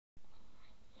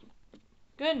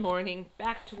Good morning.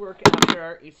 Back to work after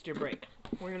our Easter break.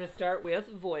 We're going to start with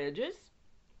Voyages.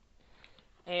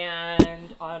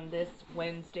 And on this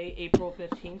Wednesday, April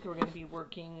 15th, we're going to be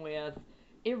working with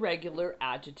irregular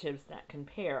adjectives that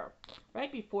compare.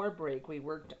 Right before break, we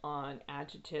worked on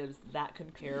adjectives that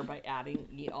compare by adding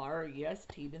ER or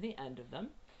EST to the end of them.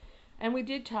 And we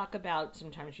did talk about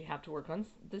sometimes you have to work on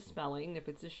the spelling. If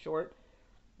it's a short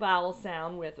vowel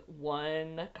sound with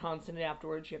one consonant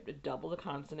afterwards, you have to double the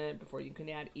consonant before you can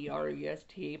add ER or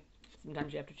EST.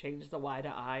 Sometimes you have to change the Y to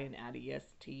I and add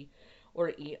EST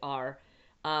or ER.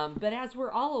 But as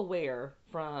we're all aware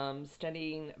from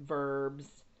studying verbs,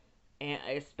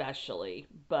 especially,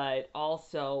 but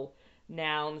also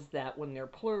nouns that when they're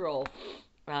plural,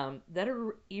 that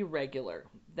are irregular,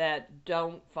 that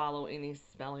don't follow any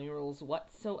spelling rules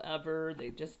whatsoever.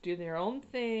 They just do their own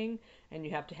thing, and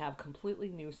you have to have completely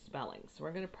new spelling. So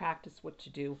we're going to practice what to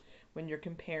do when you're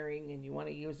comparing and you want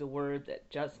to use a word that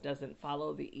just doesn't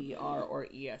follow the ER or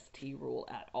EST rule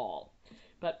at all.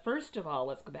 But first of all,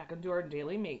 let's go back and do our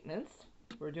daily maintenance.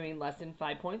 We're doing lesson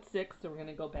 5.6, so we're going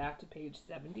to go back to page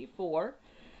 74,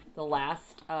 the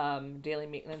last daily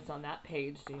maintenance on that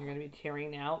page. So you're going to be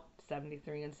tearing out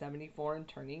 73 and 74 and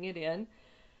turning it in,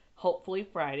 hopefully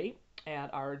Friday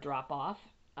at our drop-off,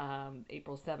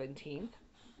 April 17th,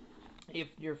 if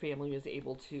your family is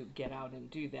able to get out and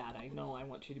do that. I know I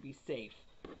want you to be safe.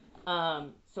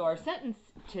 So our sentence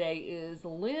today is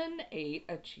Lynn ate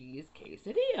a cheese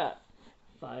quesadilla.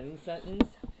 Fun sentence,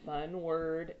 fun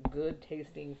word, good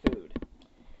tasting food.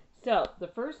 So the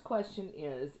first question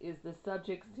is the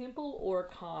subject simple or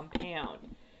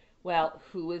compound? Well,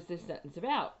 who is this sentence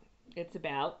about? It's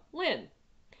about Lynn.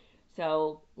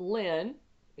 So Lynn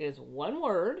is one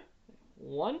word,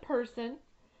 one person,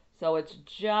 so it's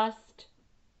just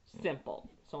simple.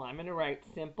 So I'm going to write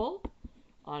simple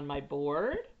on my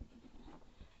board,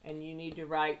 and you need to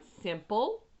write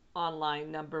simple on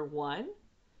line number 1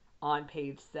 on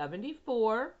page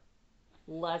 74,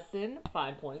 lesson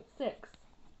 5.6.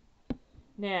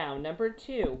 Now, number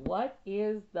 2, what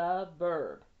is the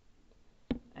verb?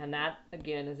 And that,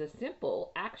 again, is a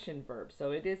simple action verb.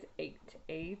 So it is ate,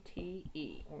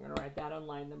 A-T-E. We're going to write that on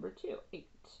line number 2, ate.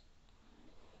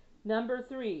 Number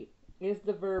 3, is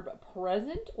the verb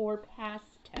present or past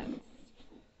tense?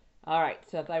 All right,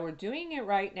 so if I were doing it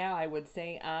right now, I would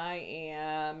say I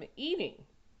am eating.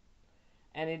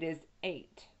 And it is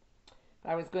ate. If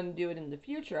I was going to do it in the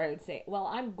future, I would say, well,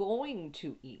 I'm going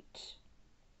to eat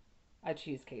a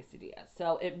cheese quesadilla.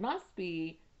 So it must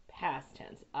be past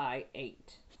tense. I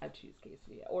ate a cheese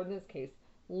quesadilla. Or in this case,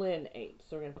 Lynn ate.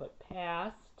 So we're going to put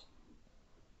past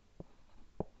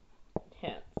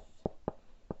tense.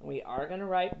 We are going to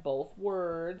write both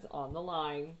words on the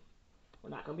line. We're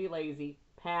not going to be lazy.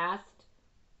 Past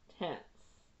tense.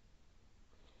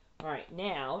 All right,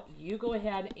 now you go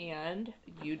ahead and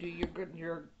you do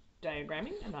your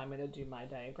diagramming, and I'm going to do my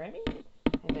diagramming,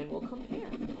 and then we'll compare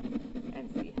and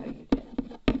see how you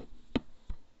did.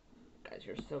 Guys,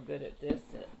 you're so good at this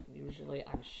that usually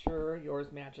I'm sure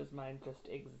yours matches mine just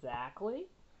exactly.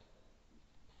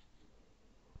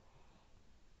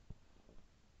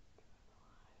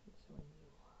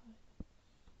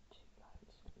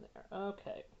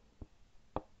 Okay.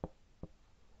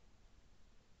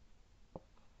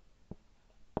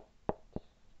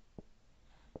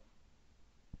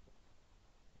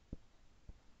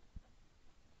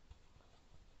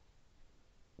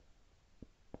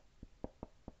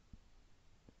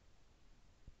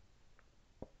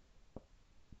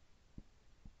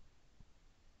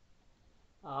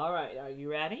 All right, are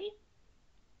you ready?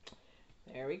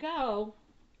 There we go.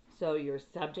 So your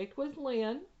subject was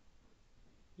Lynn.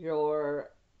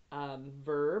 Your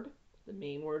verb, the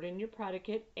main word in your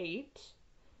predicate, ate.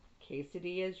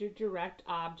 Quesadilla is your direct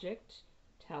object,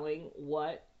 telling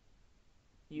what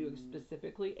you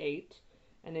specifically ate.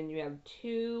 And then you have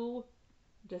 2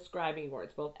 describing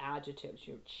words, both adjectives.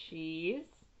 You have cheese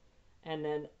and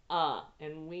then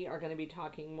and we are going to be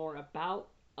talking more about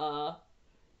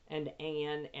and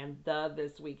the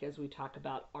this week as we talk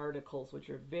about articles, which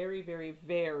are very, very,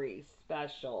 very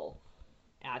special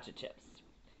adjectives.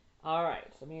 All right,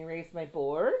 so let me erase my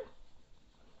board,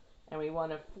 and we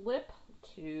want to flip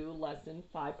to lesson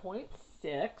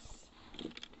 5.6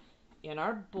 in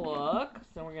our book.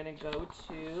 So we're going to go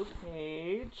to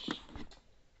page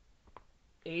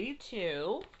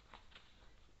 82,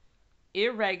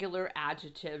 irregular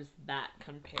adjectives that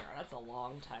compare. That's a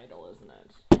long title, isn't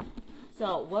it?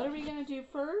 So what are we going to do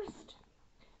first?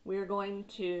 We're going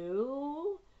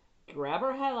to grab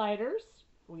our highlighters.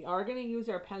 We are going to use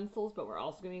our pencils, but we're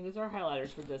also going to use our highlighters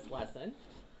for this lesson.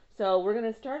 So we're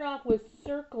going to start off with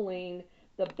circling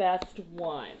the best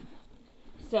one.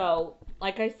 So,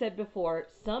 like I said before,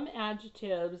 some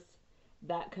adjectives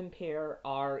that compare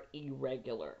are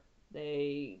irregular.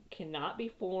 They cannot be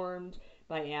formed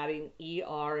by adding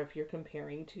er if you're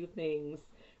comparing two things,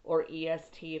 or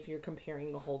est if you're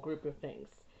comparing a whole group of things.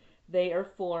 They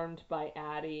are formed by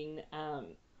adding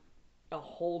a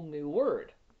whole new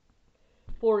word.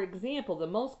 For example, the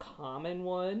most common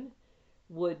one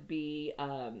would be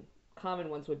common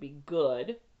ones would be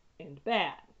good and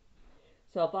bad.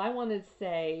 So if I want to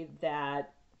say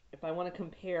that, if I want to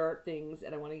compare things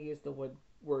and I want to use the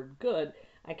word good,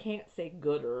 I can't say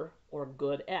gooder or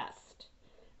goodest.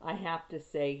 I have to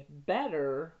say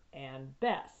better and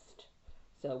best.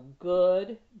 So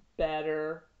good,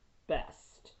 better,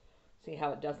 best. See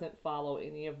how it doesn't follow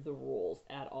any of the rules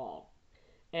at all.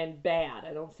 And bad,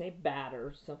 I don't say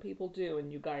badder. Some people do,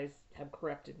 and you guys have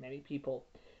corrected many people.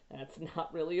 That's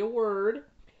not really a word.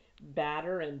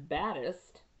 Badder and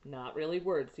baddest, not really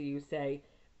words. So you say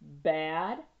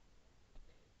bad,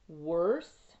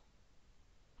 worse,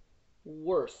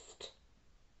 worst.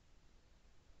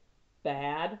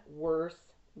 Bad, worse,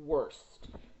 worst.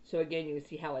 So again, you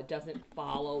see how it doesn't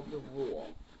follow the rule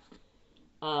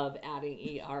of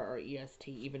adding er or est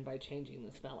even by changing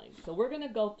the spelling. So we're going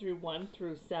to go through 1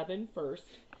 through 7 first.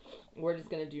 We're just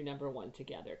going to do number 1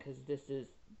 together because this is,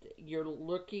 you're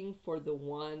looking for the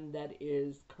one that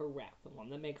is correct, the one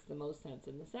that makes the most sense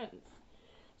in the sentence.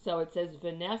 So it says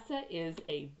Vanessa is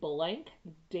a blank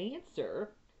dancer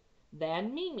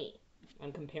than Mimi.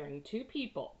 I'm comparing two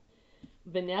people.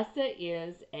 Vanessa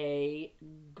is a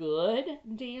good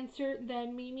dancer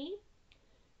than Mimi.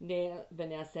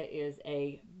 Vanessa is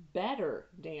a better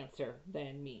dancer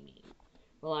than Mimi.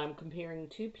 Well, I'm comparing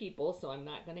two people, so I'm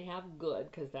not going to have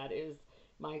good because that is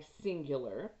my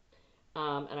singular.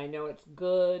 And I know it's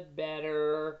good,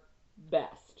 better,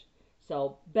 best.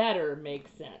 So better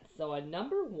makes sense. So on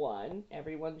number 1,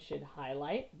 everyone should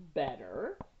highlight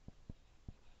better.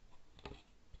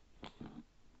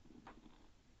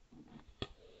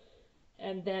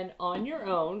 And then on your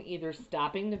own, either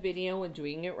stopping the video and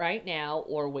doing it right now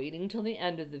or waiting till the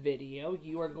end of the video,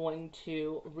 you are going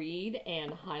to read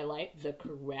and highlight the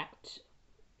correct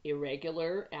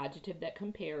irregular adjective that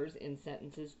compares in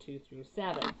sentences 2 through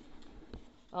 7.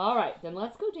 All right, then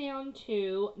let's go down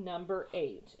to number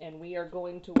 8, and we are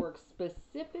going to work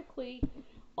specifically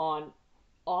on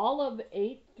all of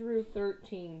 8 through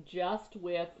 13 just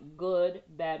with good,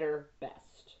 better,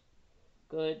 best.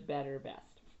 Good, better, best.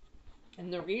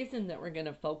 And the reason that we're going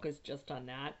to focus just on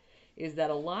that is that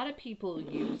a lot of people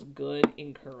use good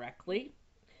incorrectly,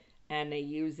 and they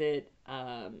use it,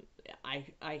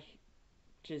 I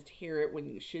just hear it when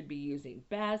you should be using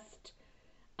best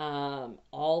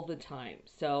all the time.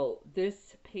 So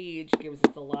this page gives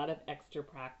us a lot of extra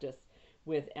practice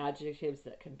with adjectives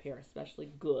that compare, especially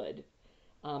good.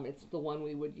 It's the one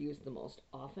we would use the most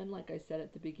often, like I said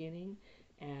at the beginning,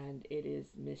 and it is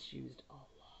misused a lot.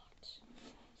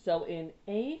 So in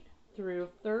 8 through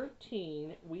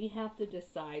 13, we have to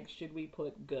decide, should we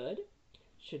put good?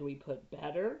 Should we put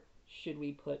better? Should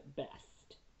we put best?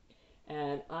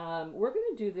 And we're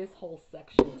going to do this whole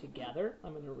section together.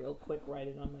 I'm going to real quick write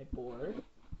it on my board.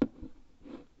 12,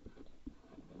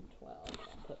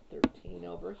 I'll put 13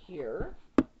 over here.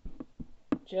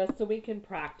 Just so we can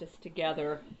practice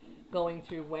together going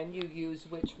through when you use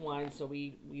which one so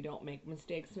we don't make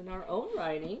mistakes in our own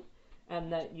writing,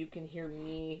 and that you can hear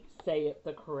me say it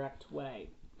the correct way.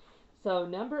 So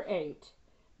number 8,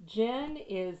 Jen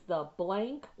is the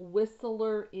blank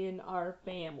whistler in our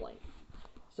family.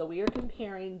 So we are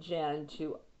comparing Jen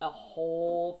to a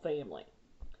whole family.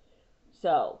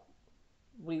 So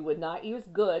we would not use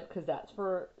good because that's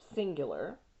for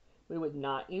singular. We would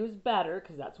not use better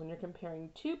because that's when you're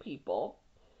comparing two people.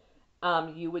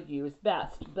 You would use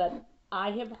best. But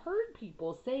I have heard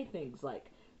people say things like,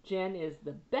 Jen is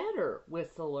the better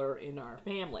whistler in our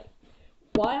family.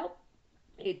 While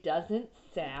it doesn't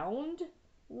sound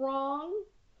wrong,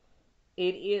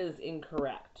 it is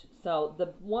incorrect. So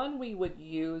the one we would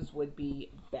use would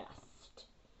be best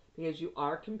because you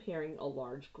are comparing a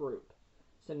large group.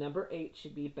 So number 8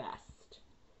 should be best.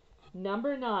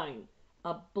 Number 9,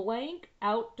 a blank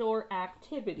outdoor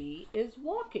activity is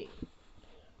walking.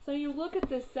 So you look at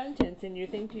this sentence and you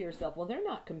think to yourself, well, they're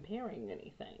not comparing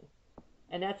anything.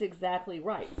 And that's exactly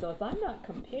right. So if I'm not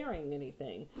comparing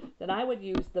anything, then I would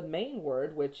use the main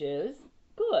word, which is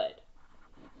good.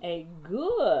 A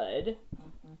good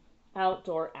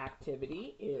outdoor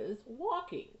activity is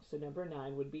walking. So number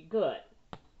 9 would be good.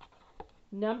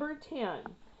 Number 10,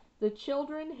 the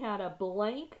children had a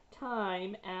blank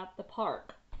time at the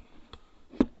park.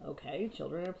 Okay,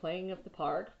 children are playing at the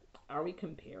park. Are we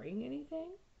comparing anything?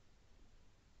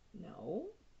 No.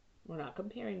 We're not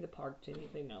comparing the park to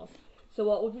anything else. So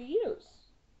what would we use?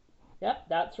 Yep,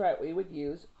 that's right. We would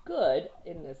use good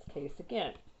in this case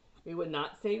again. We would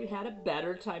not say we had a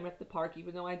better time at the park,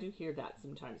 even though I do hear that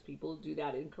sometimes. People do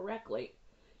that incorrectly.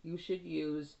 You should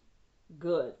use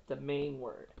good, the main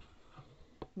word.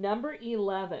 Number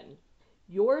 11.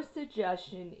 Your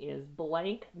suggestion is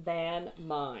blank than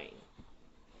mine.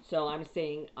 So I'm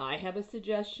saying I have a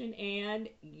suggestion and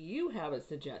you have a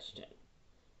suggestion.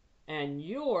 And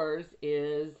yours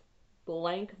is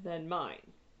blank than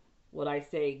mine. Would I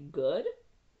say good,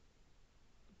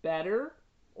 better,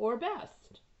 or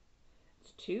best?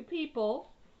 It's two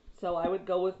people, so I would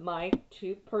go with my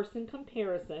two-person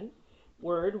comparison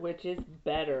word, which is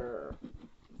better.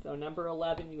 So number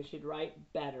 11, you should write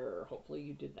better. Hopefully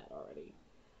you did that already.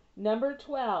 Number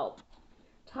 12,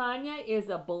 Tanya is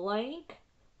a blank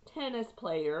tennis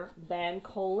player than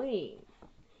Colleen.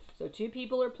 So two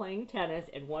people are playing tennis,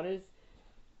 and one is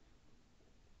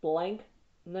blank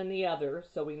than the other.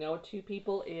 So we know two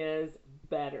people is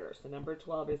better. So number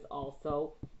 12 is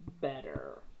also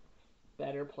better.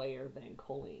 Better player than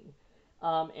Colleen.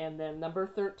 And then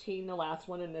number 13, the last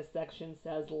one in this section,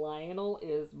 says Lionel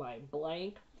is my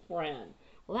blank friend.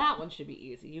 Well, that one should be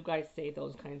easy. You guys say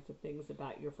those kinds of things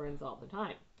about your friends all the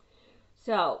time.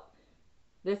 So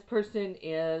this person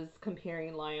is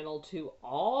comparing Lionel to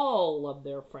all of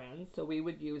their friends, so we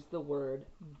would use the word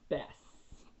best.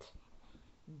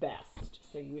 Best.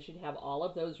 So you should have all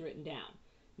of those written down.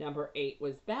 Number 8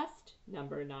 was best.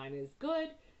 Number 9 is good.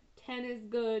 10 is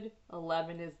good.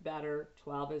 11 is better.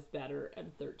 12 is better.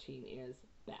 And 13 is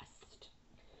best.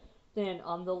 Then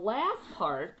on the last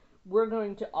part, we're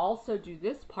going to also do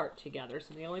this part together.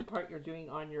 So the only part you're doing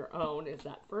on your own is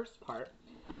that first part.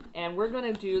 And we're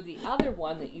going to do the other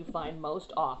one that you find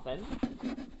most often.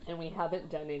 And we haven't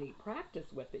done any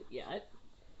practice with it yet.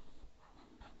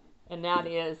 And that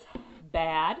is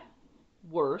bad,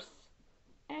 worse,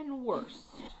 and worst.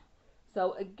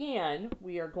 So again,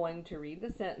 we are going to read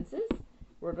the sentences.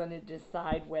 We're going to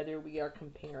decide whether we are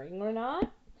comparing or not.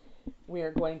 We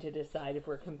are going to decide if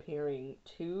we're comparing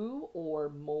two or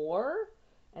more.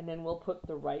 And then we'll put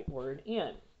the right word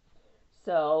in.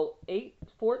 So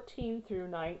 14 through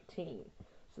 19.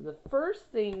 So the first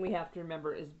thing we have to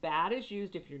remember is bad is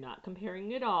used if you're not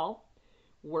comparing at all.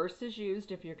 Worse is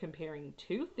used if you're comparing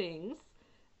two things.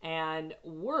 And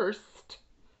worst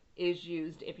is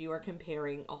used if you are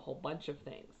comparing a whole bunch of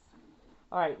things.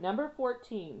 All right, number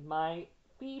 14. My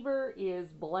fever is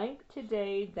blank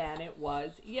today than it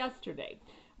was yesterday.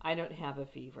 I don't have a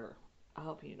fever. I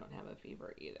hope you don't have a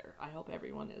fever either. I hope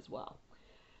everyone is well.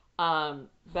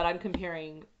 But I'm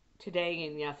comparing today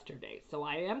and yesterday. So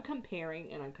I am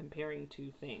comparing, and I'm comparing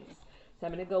two things. So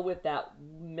I'm going to go with that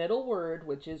middle word,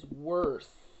 which is worse.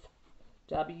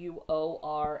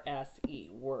 W-O-R-S-E,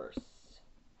 worse.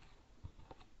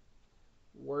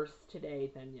 Worse today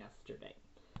than yesterday.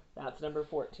 That's number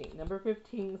 14. Number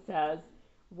 15 says,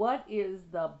 what is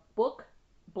the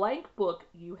blank book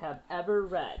you have ever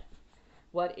read?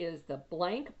 What is the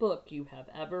blank book you have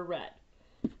ever read?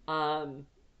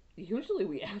 Usually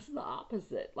we ask the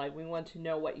opposite. Like we want to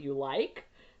know what you like.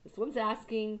 This one's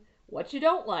asking what you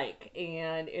don't like.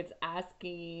 And it's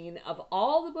asking, of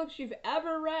all the books you've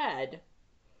ever read,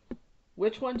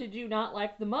 which one did you not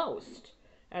like the most?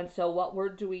 And so what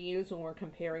word do we use when we're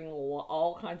comparing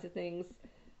all kinds of things?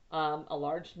 A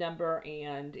large number,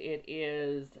 and it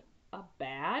is a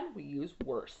bad. We use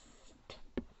worst.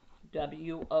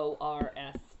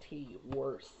 W-O-R-S-T,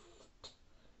 worst.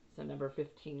 So number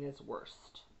 15 is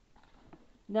worst.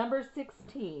 Number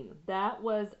 16, that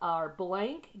was our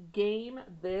blank game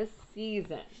this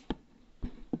season.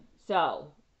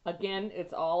 So, again,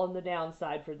 it's all on the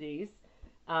downside for these.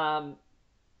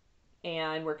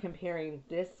 And we're comparing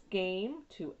this game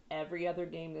to every other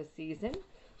game this season.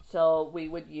 So we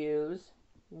would use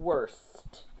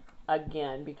worst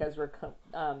again because we're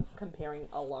comparing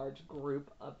a large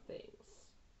group of things.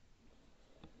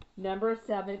 Number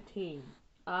 17,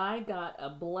 I got a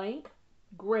blank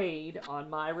grade on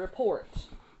my report.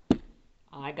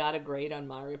 I got a grade on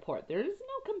my report. There is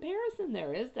no comparison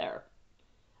there, is there?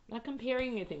 I'm not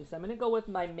comparing anything, so I'm going to go with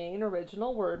my main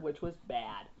original word, which was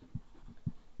bad.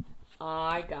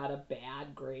 I got a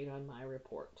bad grade on my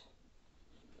report.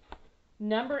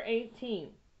 Number 18,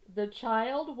 the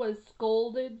child was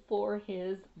scolded for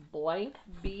his blank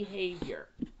behavior.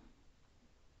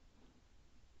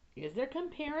 Is there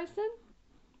comparison?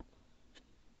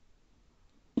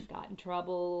 Got in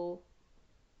trouble,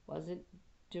 wasn't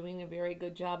doing a very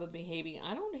good job of behaving.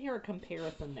 I don't hear a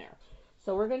comparison there.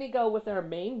 So we're going to go with our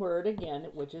main word again,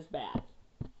 which is bad.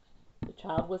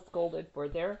 Child was scolded for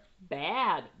their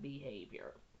bad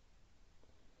behavior.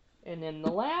 And then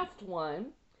the last one,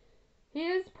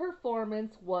 his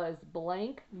performance was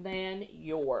blank than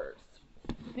yours.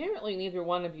 Apparently neither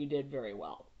one of you did very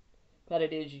well. But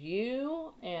it is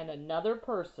you and another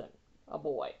person, a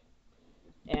boy.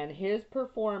 And his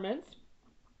performance,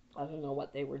 I don't know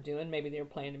what they were doing, maybe they were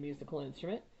playing a musical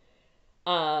instrument,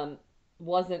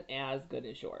 wasn't as good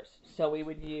as yours. So we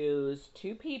would use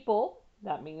two people,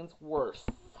 that means worse.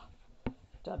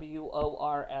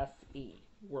 W-O-R-S-E,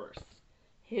 worse.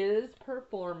 His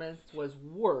performance was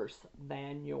worse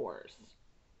than yours,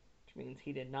 which means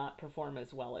he did not perform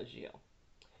as well as you.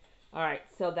 All right,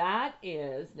 so that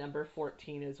is number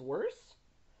 14 is worse,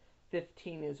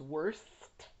 15 is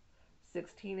worst,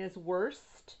 16 is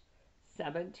worst,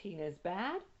 17 is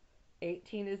bad,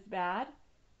 18 is bad,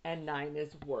 and 9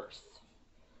 is worse.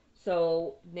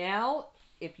 So now,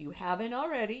 if you haven't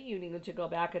already, you need to go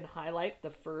back and highlight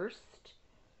the first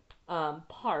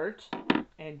part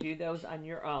and do those on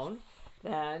your own.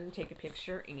 Then take a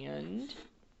picture and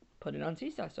put it on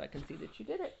Seesaw so I can see that you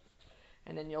did it.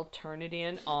 And then you'll turn it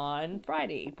in on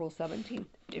Friday, April 17th,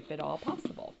 if at all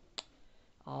possible.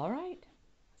 All right.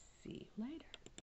 See you later.